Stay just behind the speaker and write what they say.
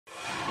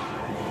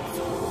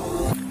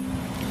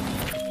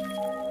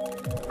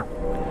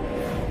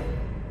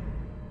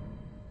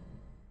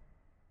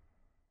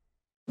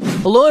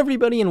Hello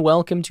everybody and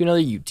welcome to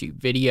another YouTube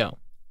video.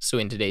 So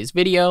in today's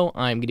video,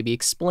 I'm going to be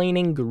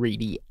explaining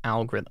greedy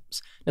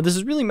algorithms. Now this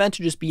is really meant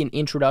to just be an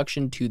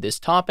introduction to this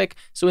topic.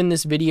 So in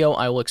this video,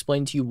 I will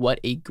explain to you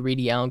what a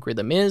greedy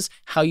algorithm is,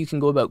 how you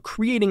can go about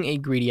creating a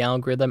greedy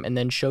algorithm, and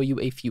then show you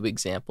a few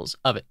examples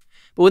of it.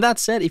 But with that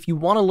said, if you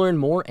want to learn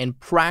more and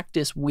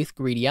practice with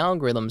greedy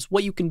algorithms,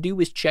 what you can do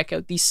is check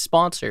out the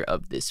sponsor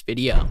of this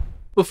video.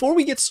 Before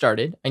we get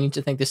started, I need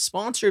to thank the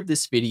sponsor of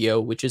this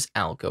video, which is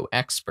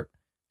Algoexpert.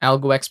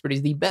 Algoexpert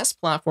is the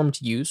best platform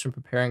to use for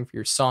preparing for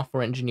your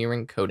software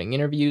engineering coding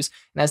interviews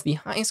and has the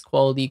highest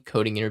quality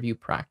coding interview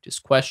practice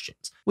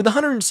questions. With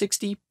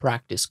 160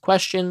 practice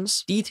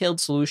questions,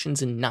 detailed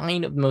solutions in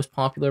 9 of the most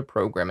popular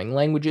programming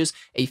languages,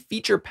 a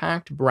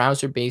feature-packed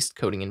browser-based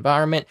coding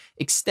environment,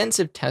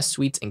 extensive test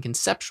suites, and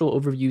conceptual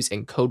overviews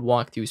and code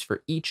walkthroughs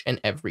for each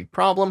and every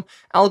problem,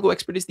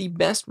 Algoexpert is the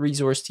best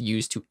resource to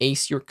use to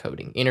ace your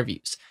coding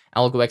interviews.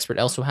 Algoexpert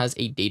also has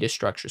a data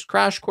structures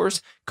crash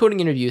course,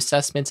 coding interview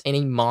assessments, and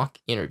a mock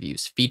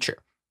interviews feature.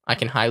 I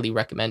can highly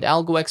recommend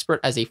Algoexpert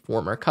as a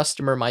former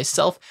customer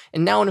myself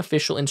and now an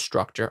official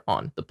instructor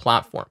on the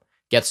platform.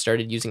 Get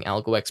started using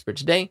Algoexpert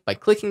today by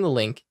clicking the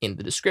link in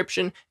the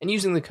description and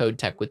using the code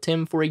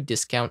TechWithTim for a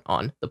discount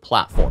on the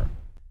platform.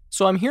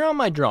 So I'm here on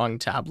my drawing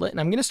tablet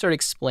and I'm going to start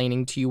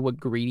explaining to you what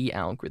greedy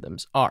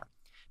algorithms are.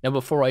 Now,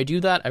 before I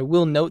do that, I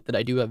will note that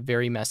I do have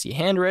very messy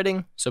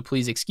handwriting, so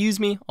please excuse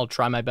me. I'll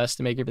try my best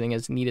to make everything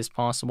as neat as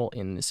possible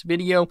in this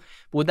video.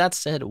 But with that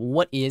said,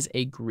 what is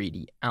a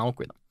greedy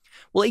algorithm?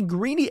 Well, a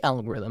greedy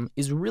algorithm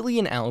is really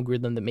an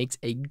algorithm that makes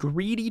a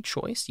greedy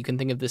choice. You can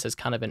think of this as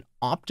kind of an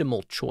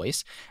optimal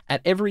choice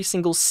at every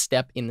single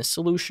step in the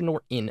solution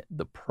or in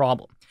the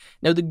problem.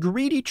 Now, the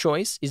greedy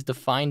choice is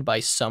defined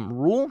by some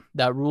rule.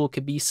 That rule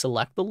could be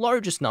select the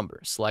largest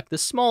number, select the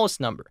smallest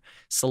number,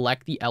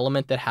 select the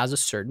element that has a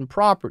certain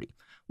property.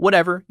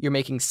 Whatever, you're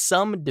making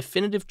some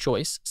definitive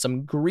choice,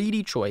 some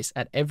greedy choice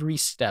at every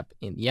step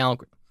in the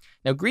algorithm.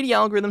 Now, greedy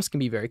algorithms can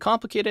be very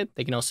complicated.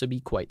 They can also be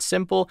quite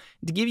simple.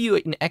 To give you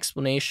an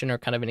explanation or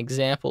kind of an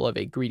example of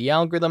a greedy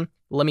algorithm,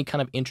 let me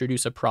kind of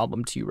introduce a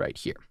problem to you right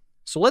here.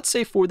 So let's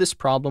say for this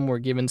problem, we're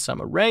given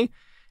some array,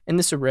 and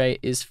this array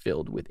is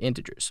filled with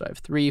integers. So I have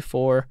 3,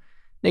 4,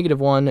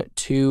 -1,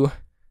 2,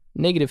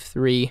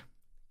 -3,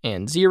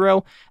 and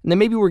 0. And then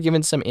maybe we're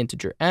given some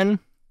integer n.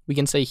 We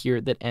can say here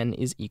that n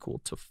is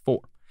equal to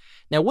 4.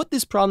 Now, what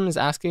this problem is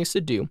asking us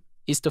to do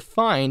is to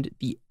find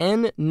the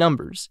n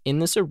numbers in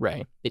this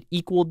array that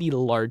equal the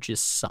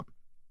largest sum.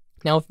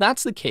 Now, if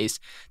that's the case,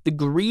 the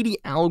greedy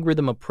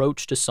algorithm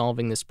approach to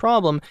solving this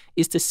problem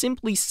is to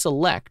simply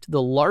select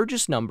the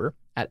largest number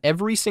at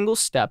every single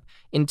step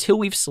until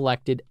we've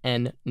selected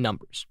n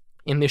numbers.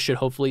 And this should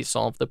hopefully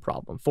solve the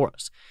problem for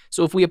us.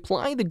 So if we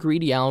apply the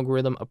greedy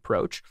algorithm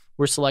approach,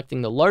 we're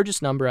selecting the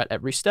largest number at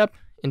every step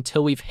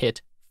until we've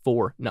hit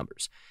 4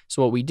 numbers.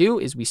 So what we do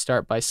is we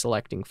start by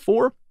selecting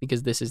 4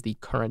 because this is the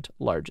current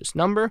largest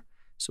number.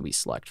 So we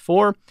select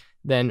 4.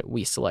 Then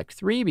we select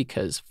 3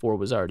 because 4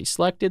 was already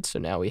selected. So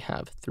now we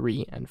have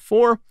 3 and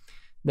 4.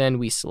 Then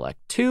we select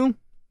 2.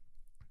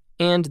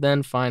 And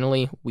then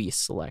finally we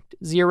select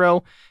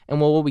 0. And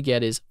what we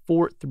get is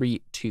 4,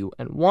 3, 2,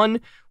 and 1,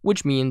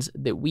 which means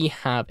that we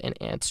have an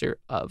answer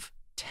of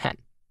 10.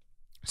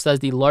 So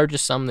that's the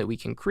largest sum that we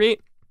can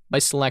create by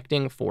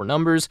selecting 4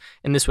 numbers.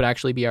 And this would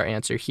actually be our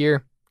answer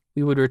here.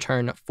 We would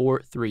return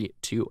 4, 3,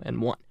 2,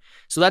 and 1.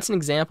 So that's an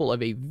example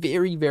of a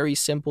very, very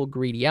simple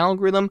greedy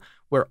algorithm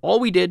where all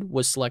we did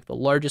was select the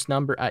largest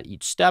number at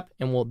each step,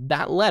 and well,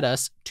 that led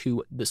us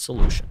to the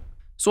solution.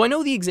 So I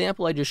know the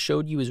example I just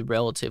showed you is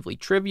relatively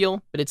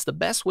trivial, but it's the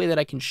best way that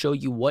I can show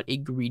you what a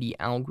greedy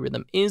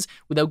algorithm is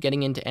without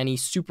getting into any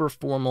super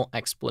formal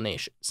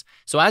explanations.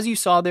 So as you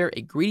saw there,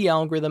 a greedy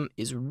algorithm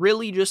is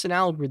really just an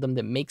algorithm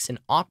that makes an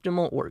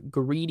optimal or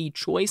greedy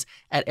choice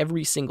at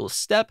every single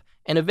step,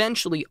 and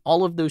eventually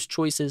all of those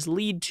choices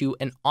lead to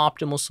an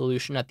optimal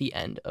solution at the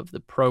end of the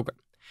program.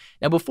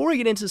 Now, before I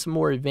get into some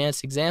more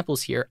advanced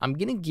examples here, I'm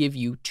going to give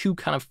you 2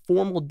 kind of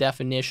formal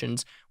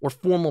definitions or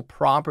formal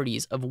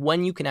properties of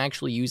when you can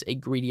actually use a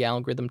greedy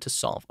algorithm to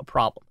solve a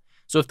problem.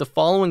 So if the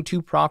following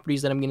 2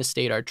 properties that I'm going to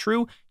state are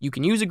true, you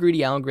can use a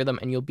greedy algorithm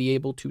and you'll be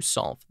able to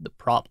solve the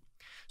problem.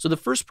 So the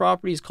first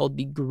property is called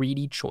the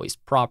greedy choice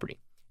property.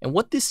 And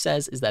what this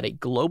says is that a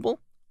global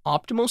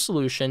optimal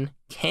solution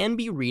can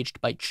be reached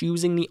by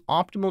choosing the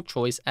optimal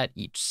choice at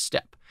each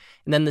step.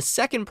 And then the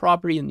second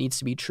property that needs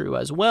to be true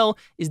as well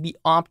is the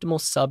optimal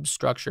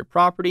substructure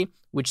property,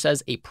 which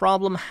says a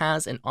problem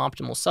has an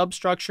optimal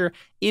substructure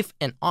if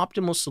an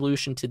optimal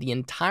solution to the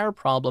entire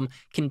problem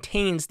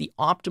contains the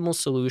optimal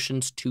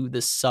solutions to the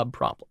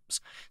subproblems.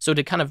 So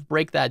to kind of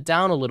break that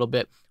down a little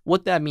bit,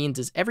 what that means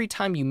is every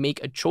time you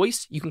make a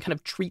choice, you can kind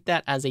of treat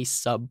that as a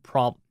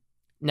subproblem.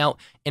 Now,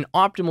 an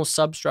optimal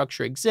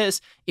substructure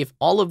exists if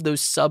all of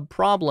those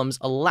subproblems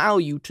allow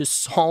you to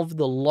solve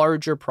the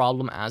larger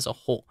problem as a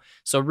whole.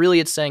 So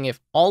really it's saying if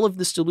all of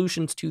the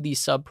solutions to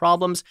these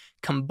subproblems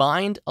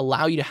combined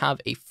allow you to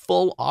have a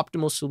full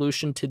optimal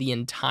solution to the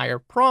entire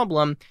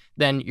problem,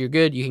 then you're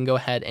good. You can go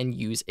ahead and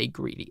use a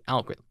greedy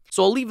algorithm.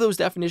 So I'll leave those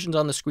definitions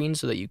on the screen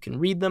so that you can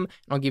read them,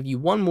 and I'll give you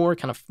one more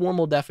kind of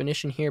formal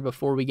definition here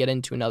before we get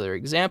into another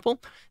example.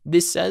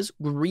 This says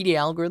greedy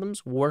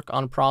algorithms work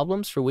on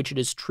problems for which it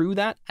is true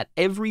that at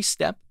every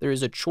step there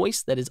is a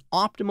choice that is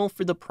optimal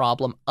for the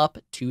problem up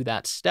to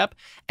that step,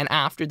 and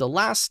after the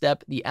last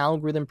step, the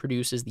algorithm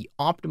produces the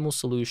optimal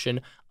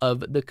solution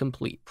of the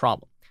complete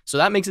problem. So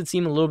that makes it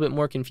seem a little bit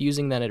more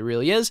confusing than it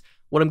really is.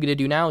 What I'm going to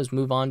do now is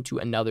move on to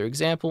another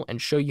example and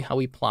show you how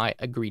we apply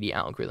a greedy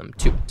algorithm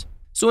to it.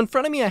 So in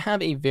front of me, I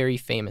have a very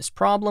famous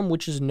problem,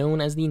 which is known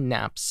as the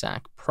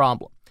knapsack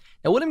problem.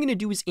 Now, what I'm going to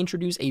do is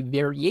introduce a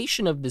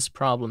variation of this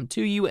problem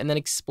to you and then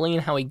explain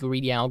how a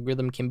greedy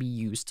algorithm can be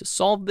used to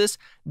solve this.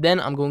 Then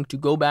I'm going to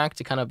go back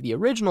to kind of the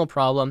original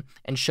problem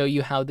and show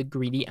you how the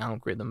greedy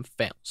algorithm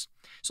fails.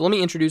 So let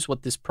me introduce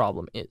what this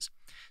problem is.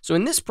 So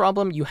in this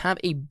problem, you have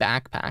a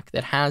backpack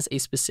that has a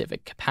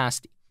specific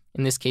capacity.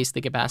 In this case,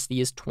 the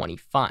capacity is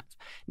 25.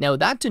 Now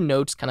that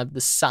denotes kind of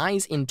the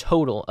size in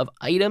total of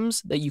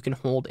items that you can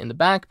hold in the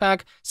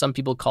backpack. Some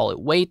people call it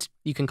weight.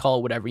 You can call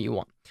it whatever you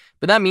want.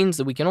 But that means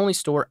that we can only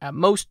store at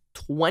most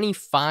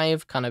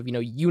 25 kind of,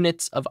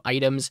 units of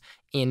items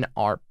in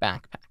our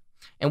backpack.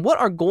 And what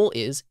our goal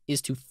is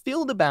to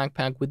fill the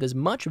backpack with as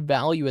much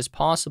value as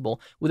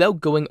possible without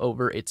going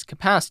over its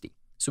capacity.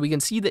 So we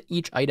can see that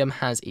each item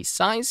has a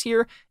size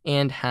here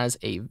and has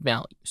a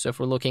value. So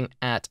if we're looking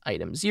at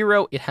item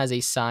 0, it has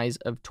a size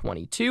of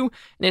 22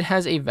 and it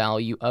has a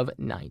value of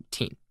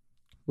 19.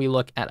 We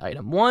look at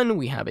item 1,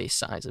 we have a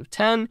size of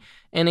 10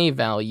 and a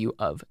value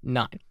of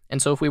 9.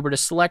 And so if we were to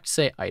select,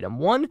 say, item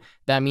 1,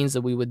 that means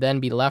that we would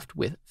then be left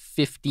with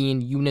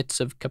 15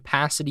 units of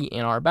capacity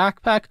in our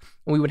backpack,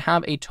 and we would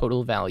have a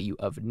total value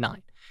of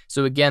 9.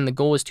 So again, the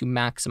goal is to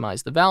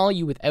maximize the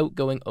value without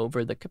going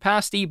over the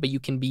capacity, but you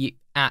can be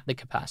at the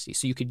capacity.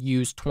 So you could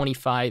use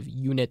 25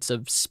 units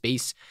of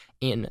space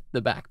in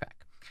the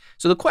backpack.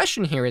 So the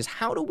question here is,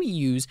 how do we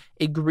use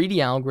a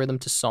greedy algorithm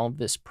to solve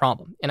this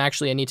problem? And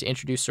actually, I need to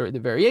introduce the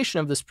variation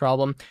of this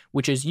problem,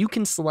 which is you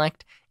can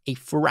select a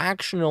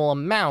fractional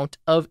amount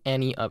of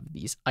any of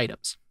these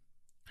items.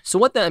 So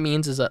what that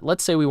means is that,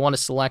 let's say we want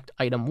to select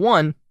item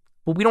 1,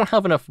 but we don't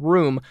have enough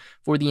room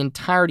for the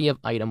entirety of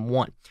item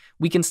 1.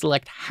 We can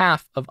select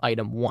half of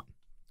item 1.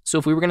 So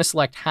if we were going to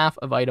select half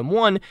of item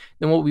 1,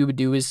 then what we would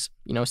do is,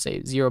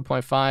 say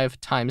 0.5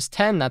 times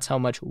 10. That's how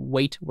much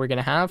weight we're going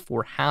to have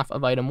for half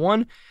of item 1.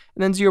 And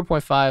then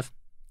 0.5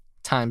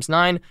 times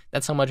 9.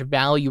 That's how much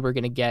value we're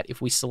going to get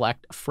if we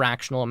select a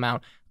fractional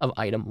amount of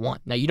item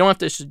 1. Now, you don't have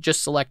to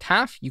just select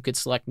half. You could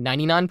select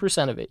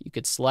 99% of it. You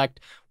could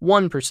select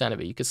 1% of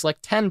it. You could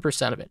select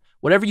 10% of it.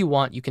 Whatever you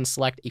want, you can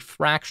select a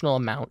fractional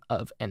amount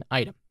of an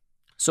item.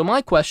 So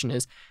my question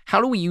is, how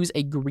do we use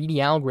a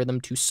greedy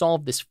algorithm to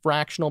solve this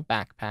fractional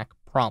backpack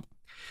problem?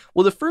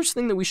 Well, the first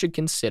thing that we should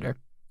consider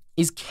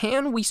is,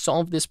 can we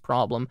solve this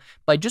problem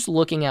by just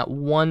looking at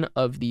one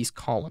of these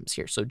columns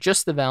here? So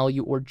just the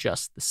value or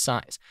just the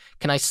size.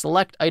 Can I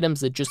select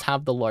items that just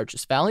have the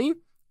largest value?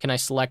 Can I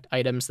select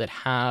items that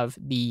have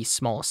the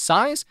smallest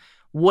size?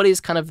 What is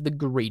kind of the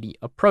greedy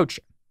approach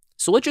here?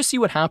 So let's just see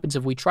what happens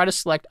if we try to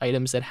select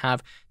items that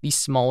have the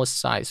smallest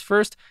size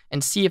first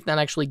and see if that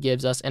actually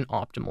gives us an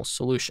optimal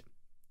solution.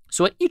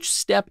 So at each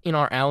step in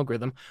our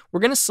algorithm,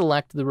 we're going to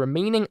select the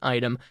remaining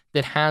item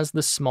that has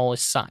the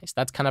smallest size.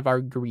 That's kind of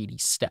our greedy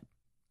step.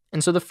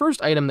 And so the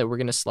first item that we're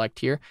going to select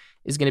here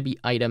is going to be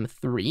item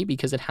 3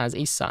 because it has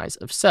a size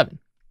of 7.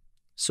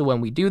 So when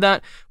we do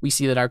that, we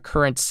see that our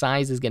current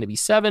size is going to be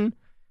 7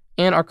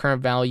 and our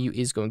current value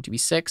is going to be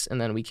 6. And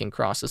then we can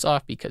cross this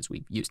off because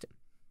we've used it.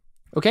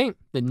 Okay,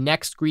 the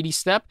next greedy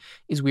step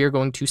is we are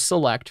going to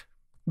select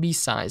the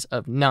size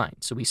of 9.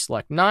 So we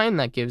select 9,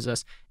 that gives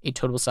us a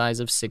total size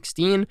of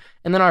 16,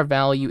 and then our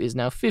value is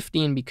now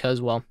 15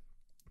 because, well,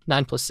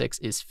 9 plus 6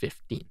 is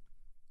 15.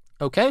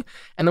 Okay,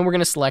 and then we're going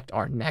to select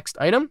our next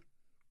item.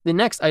 The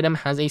next item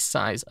has a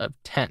size of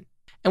 10.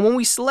 And when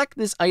we select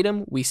this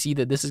item, we see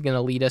that this is going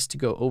to lead us to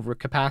go over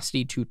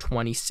capacity to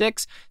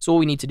 26. So what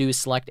we need to do is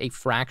select a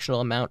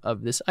fractional amount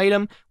of this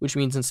item, which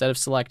means instead of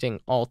selecting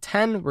all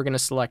 10, we're going to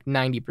select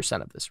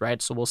 90% of this, right?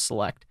 So we'll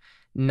select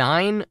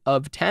 9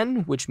 of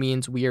 10, which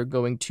means we are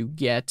going to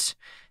get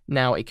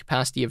now a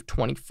capacity of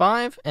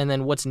 25. And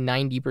then what's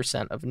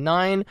 90% of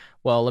 9?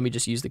 Well, let me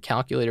just use the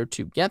calculator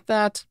to get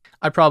that.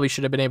 I probably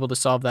should have been able to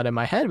solve that in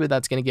my head, but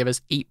that's going to give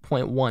us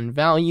 8.1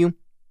 value,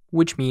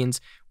 which means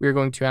we're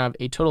going to have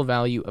a total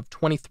value of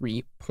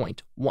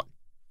 23.1.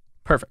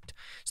 Perfect.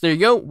 So there you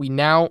go. We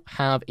now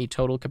have a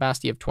total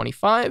capacity of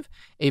 25,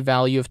 a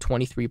value of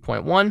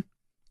 23.1,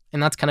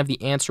 and that's kind of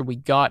the answer we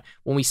got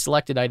when we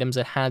selected items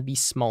that had the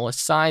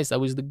smallest size. That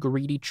was the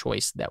greedy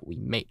choice that we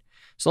made.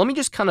 So let me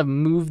just kind of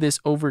move this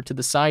over to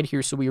the side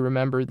here so we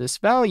remember this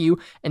value,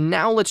 and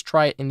now let's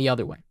try it in the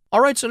other way. All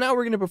right, so now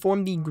we're going to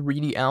perform the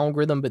greedy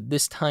algorithm, but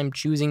this time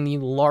choosing the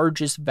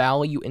largest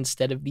value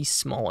instead of the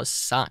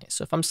smallest size.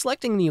 So if I'm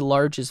selecting the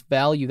largest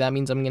value, that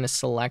means I'm going to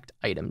select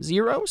item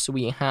 0. So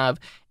we have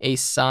a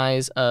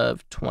size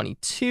of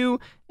 22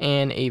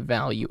 and a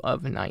value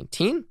of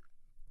 19.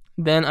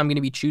 Then I'm going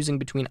to be choosing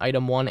between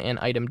item 1 and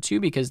item 2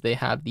 because they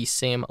have the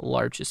same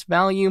largest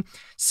value.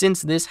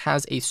 Since this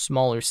has a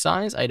smaller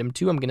size, item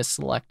 2, I'm going to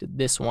select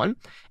this one.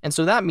 And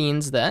so that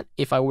means that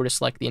if I were to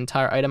select the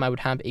entire item, I would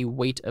have a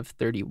weight of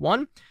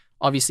 31.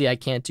 Obviously, I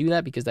can't do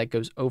that because that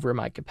goes over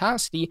my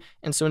capacity.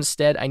 And so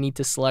instead, I need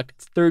to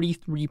select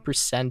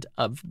 33%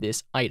 of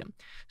this item.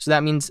 So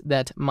that means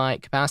that my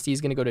capacity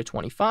is going to go to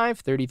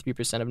 25.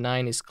 33% of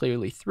 9 is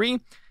clearly 3.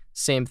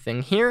 Same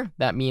thing here.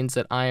 That means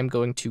that I am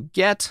going to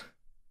get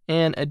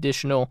an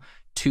additional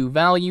 2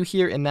 value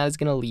here, and that is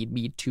going to lead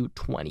me to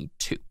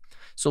 22.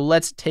 So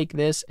let's take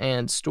this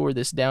and store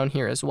this down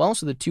here as well.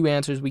 So the two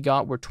answers we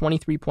got were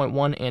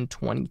 23.1 and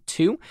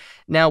 22.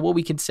 Now, what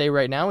we can say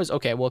right now is,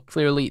 okay, well,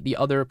 clearly the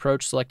other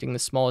approach, selecting the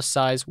smallest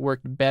size,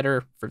 worked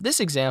better for this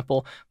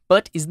example,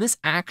 but is this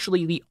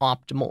actually the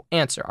optimal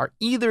answer? Are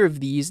either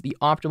of these the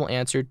optimal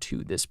answer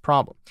to this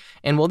problem?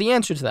 And well, the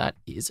answer to that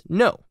is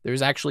no.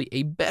 There's actually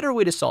a better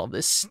way to solve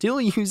this,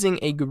 still using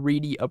a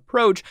greedy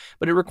approach,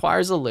 but it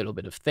requires a little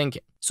bit of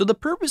thinking. So the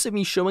purpose of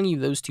me showing you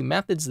those two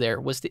methods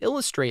there was to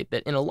illustrate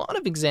that in a lot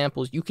of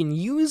examples, you can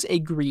use a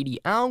greedy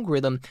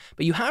algorithm,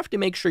 but you have to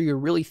make sure you're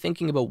really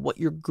thinking about what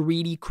your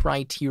greedy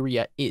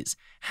criteria is,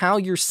 how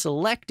you're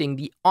selecting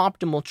the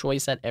optimal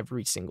choice at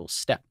every single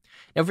step.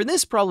 Now, for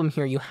this problem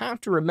here, you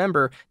have to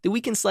remember that we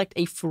can select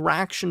a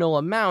fractional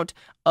amount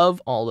of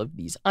all of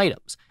these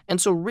items. And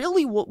so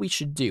really what we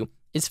should do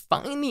is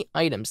find the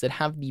items that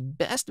have the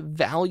best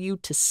value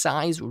to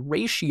size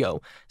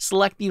ratio,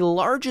 select the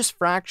largest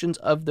fractions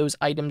of those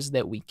items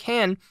that we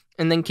can,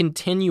 and then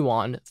continue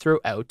on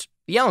throughout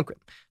the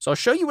algorithm. So I'll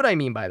show you what I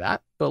mean by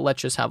that, but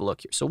let's just have a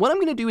look here. So what I'm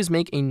going to do is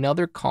make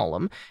another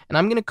column, and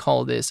I'm going to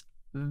call this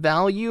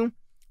value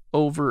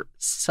over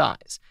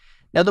size.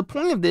 Now, the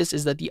point of this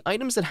is that the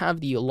items that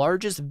have the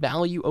largest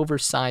value over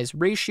size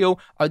ratio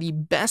are the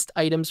best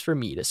items for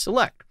me to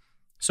select.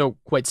 So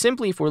quite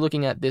simply, if we're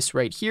looking at this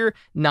right here,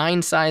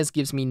 9 size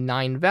gives me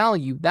 9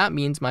 value. That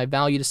means my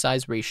value to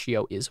size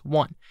ratio is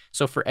 1.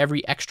 So for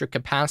every extra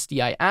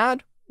capacity I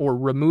add or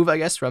remove, I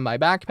guess, from my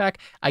backpack,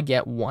 I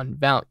get 1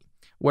 value.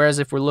 Whereas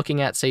if we're looking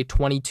at, say,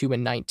 22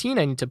 and 19,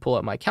 I need to pull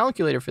out my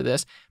calculator for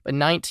this, but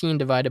 19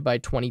 divided by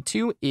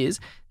 22 is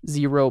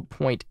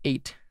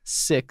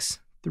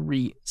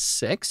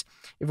 0.8636.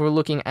 If we're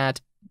looking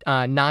at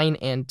 9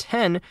 and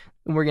 10, then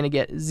we're going to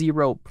get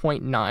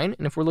 0.9.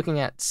 And if we're looking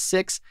at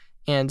 6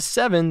 and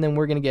 7, then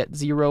we're going to get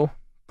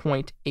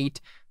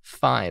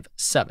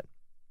 0.857.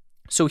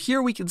 So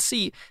here we can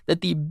see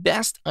that the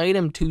best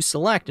item to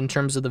select in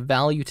terms of the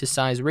value to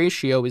size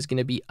ratio is going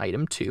to be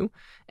item 2.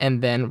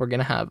 And then we're going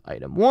to have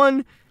item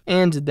 1,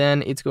 and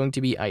then it's going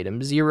to be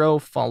item 0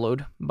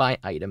 followed by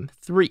item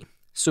 3.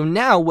 So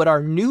now what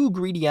our new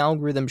greedy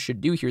algorithm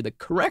should do here, the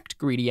correct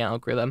greedy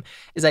algorithm,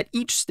 is at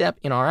each step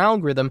in our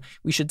algorithm,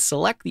 we should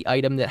select the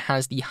item that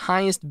has the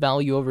highest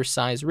value over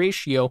size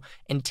ratio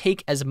and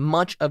take as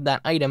much of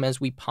that item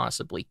as we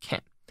possibly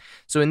can.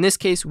 So in this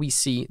case, we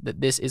see that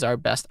this is our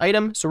best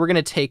item. So we're going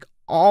to take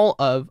all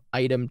of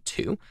item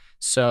 2.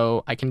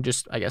 So I can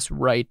just, I guess,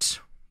 write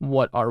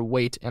what our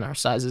weight and our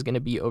size is going to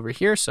be over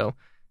here. So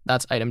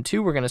that's item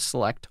 2. We're going to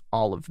select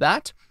all of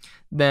that.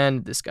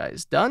 Then this guy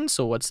is done.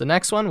 So what's the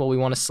next one? Well, we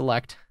want to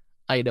select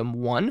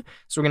item 1.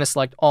 So we're going to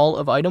select all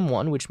of item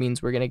 1, which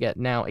means we're going to get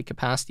now a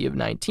capacity of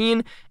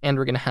 19, and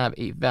we're going to have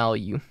a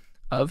value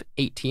of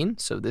 18.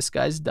 So this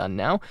guy's done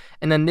now.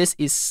 And then this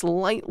is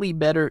slightly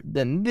better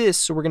than this.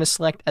 So we're going to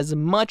select as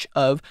much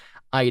of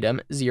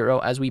item 0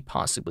 as we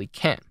possibly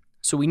can.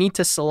 So we need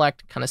to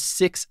select kind of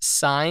 6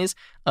 size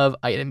of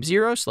item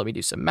 0. So let me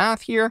do some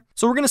math here.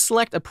 So we're going to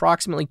select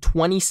approximately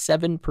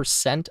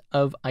 27%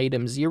 of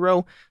item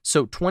 0.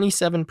 So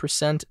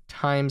 27%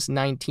 times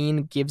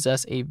 19 gives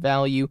us a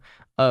value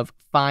of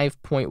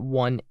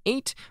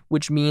 5.18,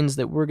 which means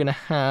that we're going to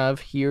have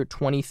here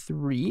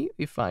 23,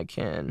 if I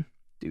can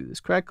do this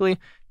correctly,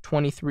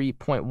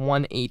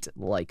 23.18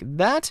 like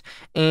that.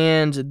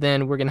 And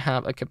then we're going to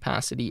have a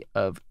capacity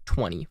of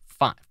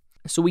 25.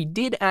 So we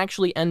did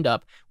actually end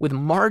up with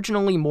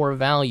marginally more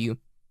value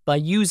by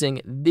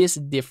using this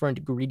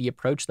different greedy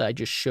approach that I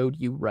just showed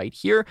you right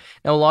here.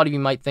 Now, a lot of you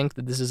might think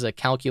that this is a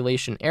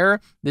calculation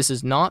error. This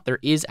is not. There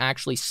is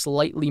actually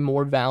slightly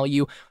more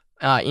value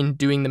in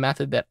doing the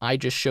method that I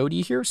just showed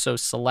you here. So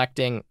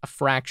selecting a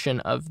fraction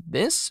of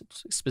this,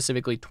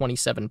 specifically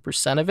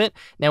 27% of it.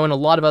 Now, in a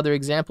lot of other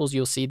examples,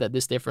 you'll see that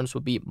this difference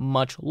will be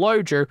much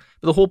larger.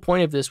 But the whole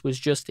point of this was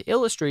just to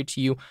illustrate to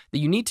you that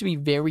you need to be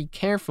very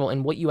careful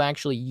in what you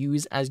actually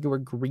use as your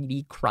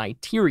greedy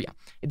criteria.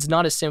 It's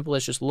not as simple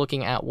as just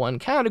looking at one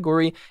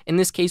category. In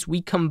this case,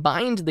 we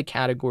combined the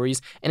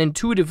categories, and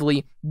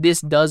intuitively, this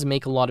does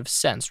make a lot of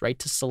sense, right?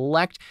 To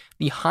select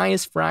the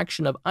highest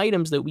fraction of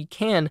items that we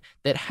can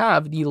that have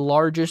the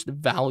largest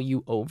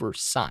value over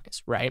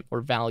size, right?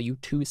 Or value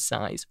to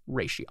size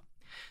ratio.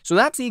 So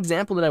that's the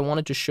example that I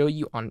wanted to show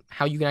you on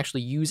how you can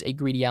actually use a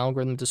greedy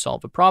algorithm to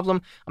solve a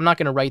problem. I'm not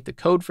going to write the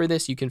code for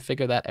this. You can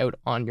figure that out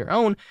on your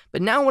own.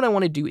 But now what I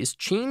want to do is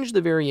change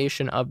the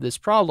variation of this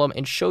problem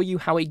and show you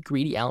how a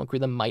greedy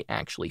algorithm might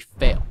actually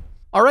fail.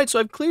 All right, so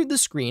I've cleared the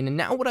screen, and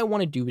now what I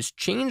want to do is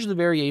change the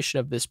variation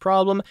of this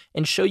problem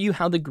and show you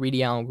how the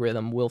greedy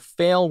algorithm will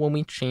fail when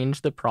we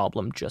change the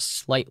problem just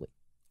slightly.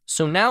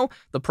 So now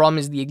the problem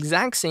is the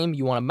exact same.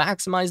 You want to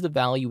maximize the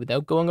value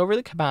without going over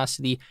the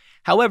capacity.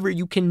 However,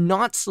 you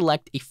cannot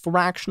select a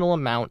fractional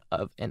amount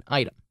of an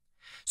item.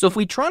 So if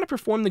we try to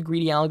perform the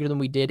greedy algorithm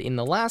we did in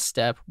the last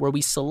step, where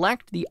we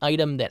select the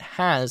item that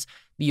has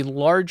the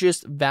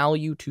largest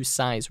value to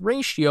size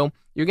ratio,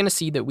 you're going to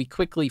see that we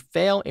quickly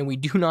fail and we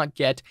do not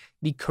get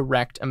the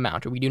correct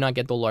amount, or we do not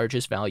get the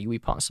largest value we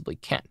possibly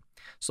can.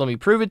 So let me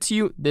prove it to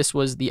you. This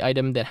was the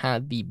item that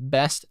had the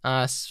best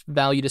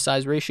value to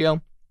size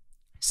ratio,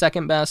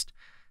 second best,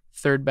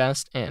 third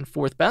best, and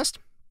fourth best.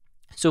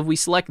 So if we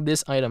select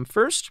this item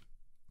first,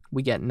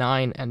 we get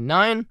 9 and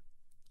 9.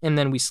 And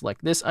then we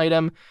select this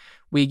item,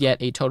 we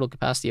get a total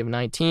capacity of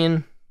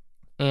 19,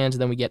 and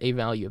then we get a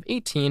value of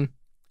 18.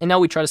 And now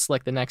we try to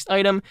select the next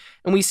item,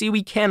 and we see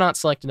we cannot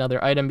select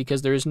another item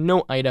because there is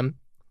no item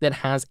that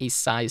has a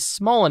size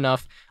small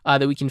enough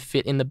that we can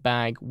fit in the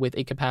bag with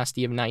a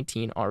capacity of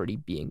 19 already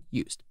being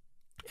used.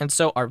 And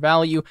so our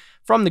value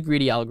from the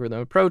greedy algorithm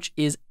approach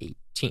is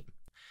 18.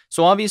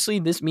 So obviously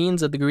this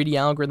means that the greedy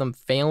algorithm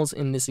fails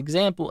in this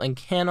example and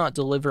cannot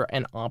deliver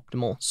an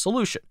optimal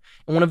solution.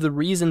 And one of the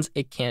reasons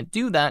it can't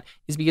do that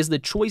is because the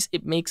choice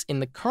it makes in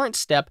the current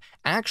step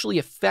actually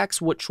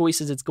affects what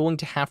choices it's going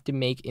to have to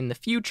make in the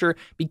future,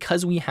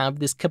 because we have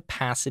this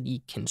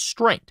capacity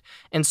constraint.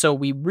 And so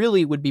we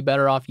really would be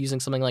better off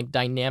using something like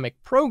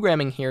dynamic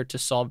programming here to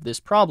solve this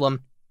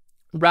problem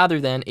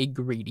rather than a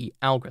greedy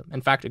algorithm.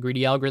 In fact, a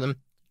greedy algorithm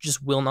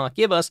just will not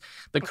give us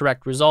the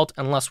correct result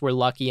unless we're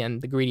lucky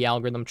and the greedy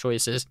algorithm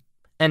choices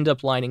end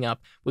up lining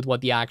up with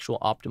what the actual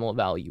optimal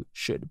value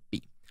should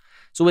be.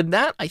 So with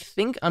that, I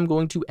think I'm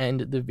going to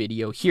end the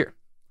video here.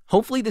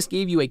 Hopefully this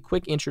gave you a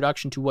quick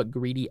introduction to what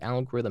greedy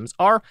algorithms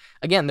are.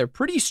 Again, they're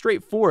pretty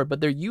straightforward,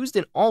 but they're used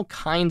in all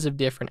kinds of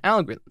different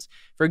algorithms.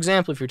 For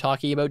example, if you're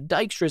talking about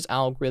Dijkstra's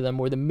algorithm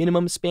or the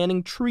minimum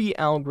spanning tree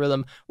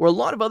algorithm, or a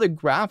lot of other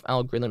graph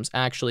algorithms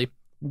actually,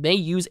 they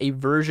use a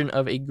version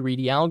of a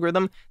greedy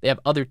algorithm. They have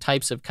other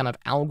types of kind of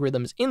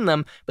algorithms in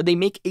them, but they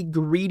make a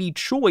greedy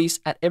choice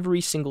at every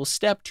single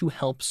step to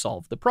help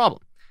solve the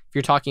problem. If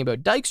you're talking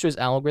about Dijkstra's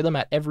algorithm,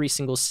 at every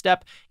single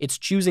step, it's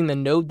choosing the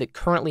node that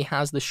currently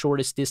has the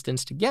shortest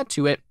distance to get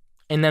to it,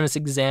 and then it's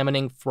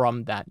examining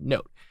from that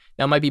node.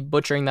 Now, I might be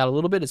butchering that a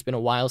little bit. It's been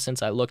a while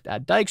since I looked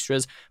at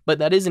Dijkstra's, but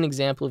that is an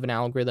example of an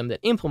algorithm that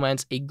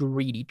implements a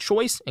greedy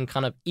choice and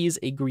kind of is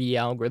a greedy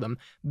algorithm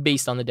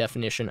based on the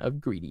definition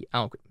of greedy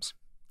algorithms.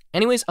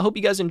 Anyways, I hope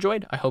you guys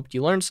enjoyed. I hope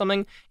you learned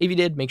something. If you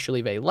did, make sure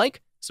to leave a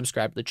like,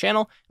 subscribe to the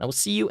channel, and I will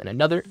see you in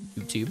another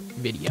YouTube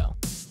video.